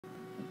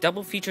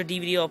Double feature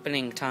DVD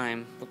opening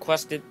time.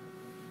 Requested.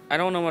 I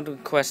don't know what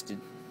requested.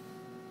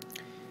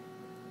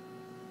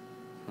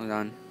 Hold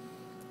on.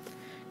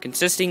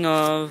 Consisting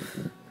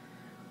of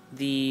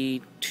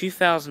the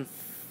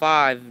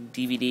 2005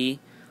 DVD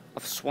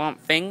of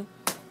Swamp Thing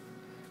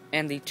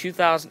and the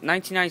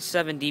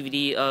 1997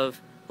 DVD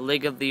of A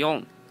League of Their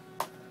Own.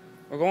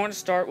 We're going to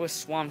start with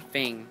Swamp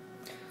Thing,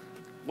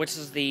 which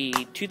is the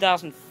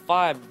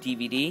 2005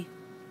 DVD.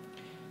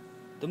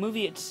 The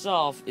movie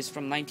itself is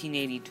from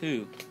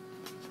 1982.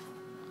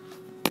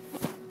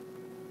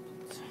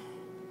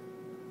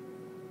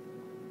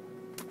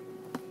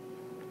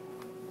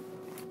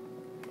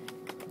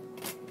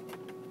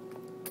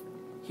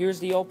 Here's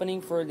the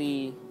opening for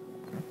the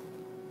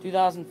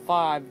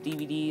 2005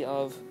 DVD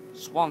of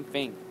Swamp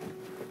Thing.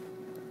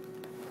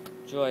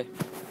 Enjoy.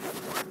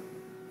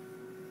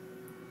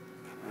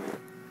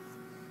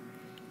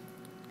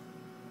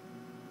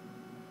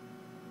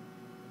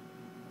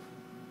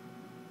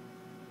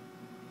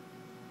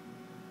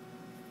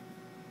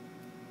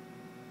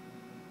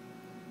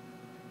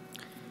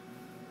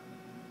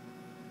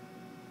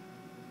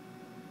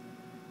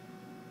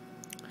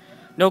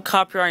 No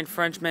copyright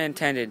infringement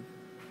intended.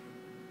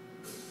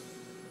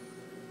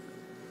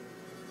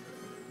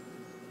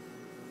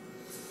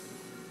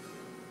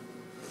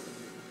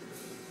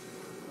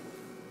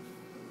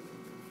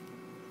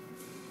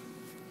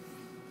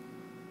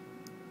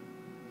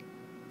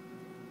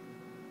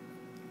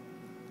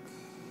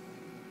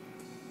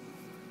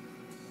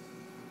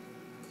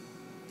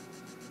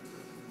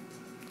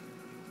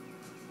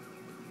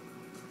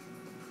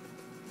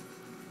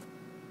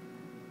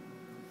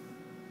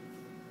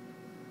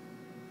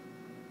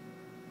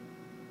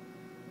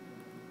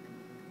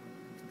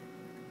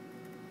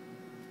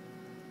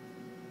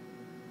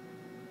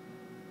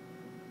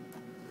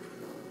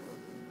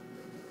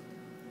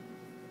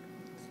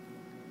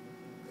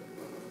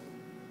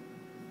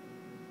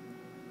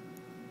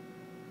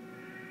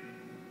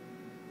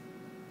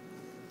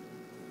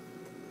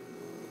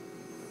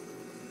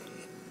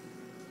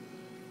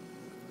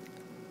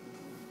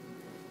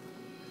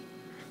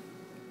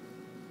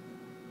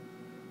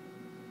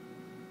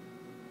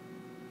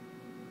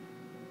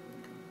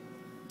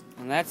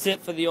 And that's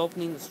it for the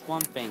opening of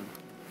Swamp Thing.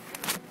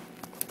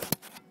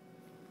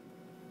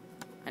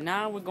 And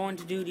now we're going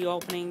to do the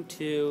opening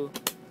to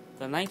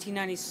the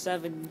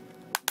 1997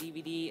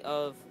 DVD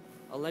of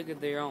A League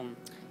of Their Own.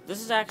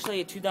 This is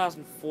actually a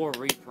 2004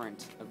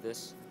 reprint of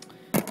this,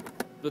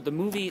 but the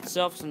movie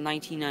itself is from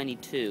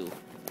 1992.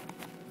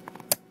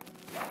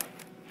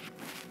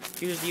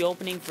 Here's the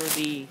opening for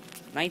the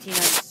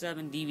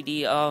 1997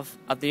 DVD of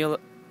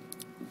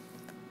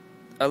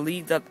A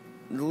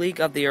League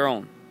of Their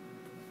Own.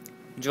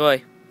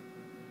 Enjoy.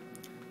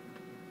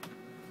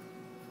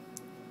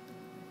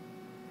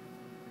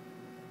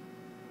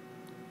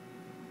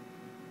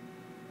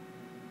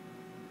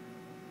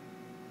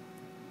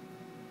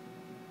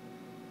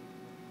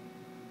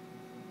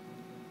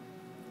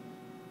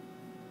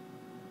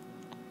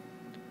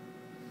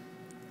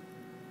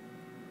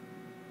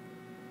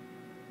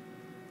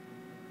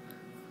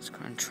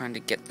 I'm trying to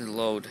get the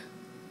load.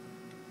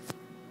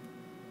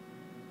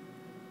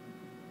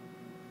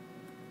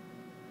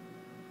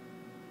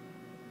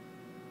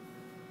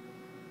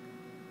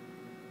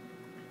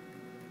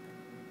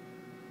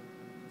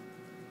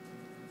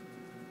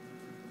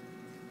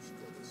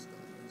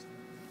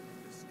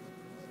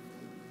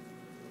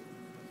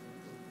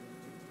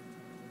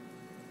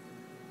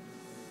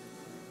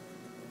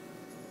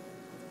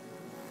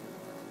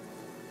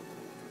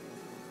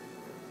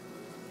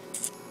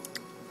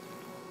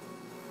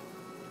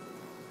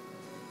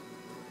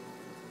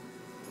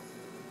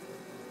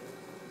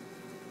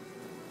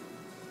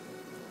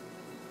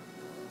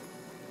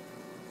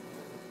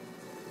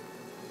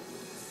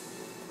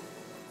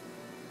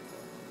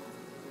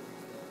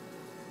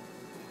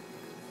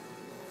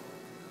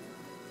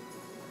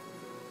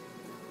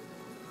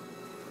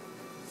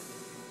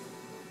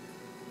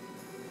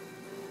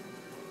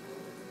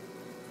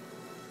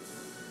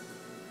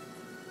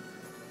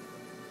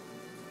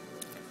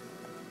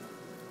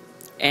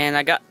 And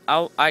I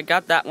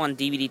got that one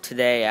DVD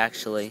today,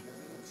 actually.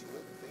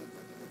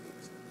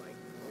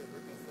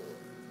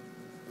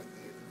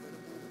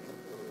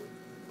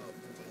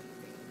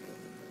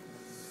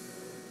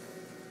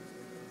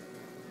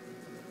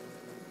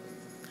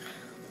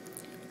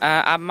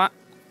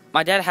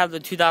 My dad had the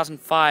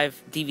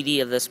 2005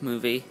 DVD of this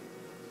movie.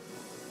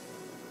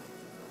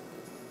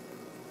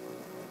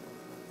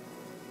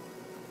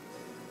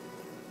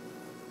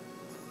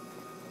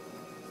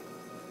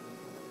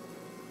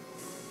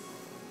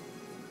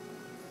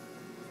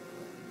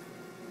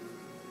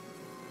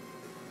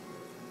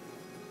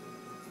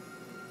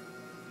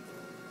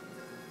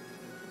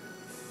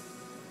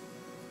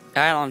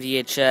 I had it on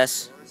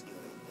VHS.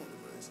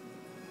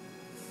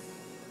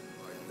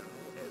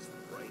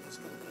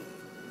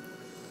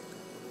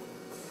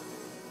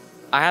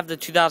 I have the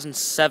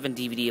 2007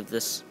 DVD of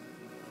this.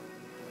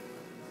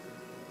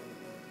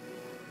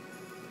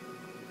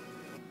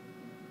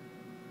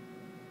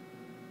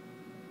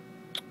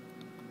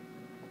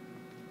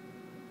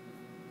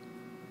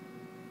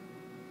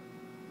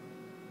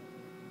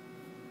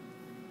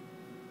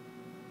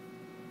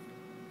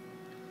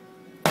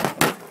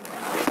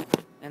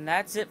 And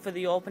that's it for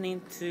the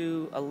opening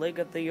to A League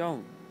of Their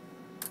Own.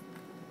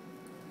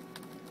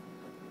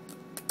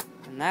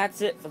 And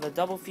that's it for the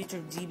double feature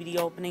DVD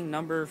opening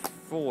number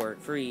 4.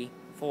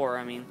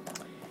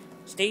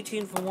 Stay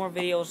tuned for more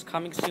videos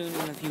coming soon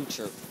in the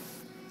future.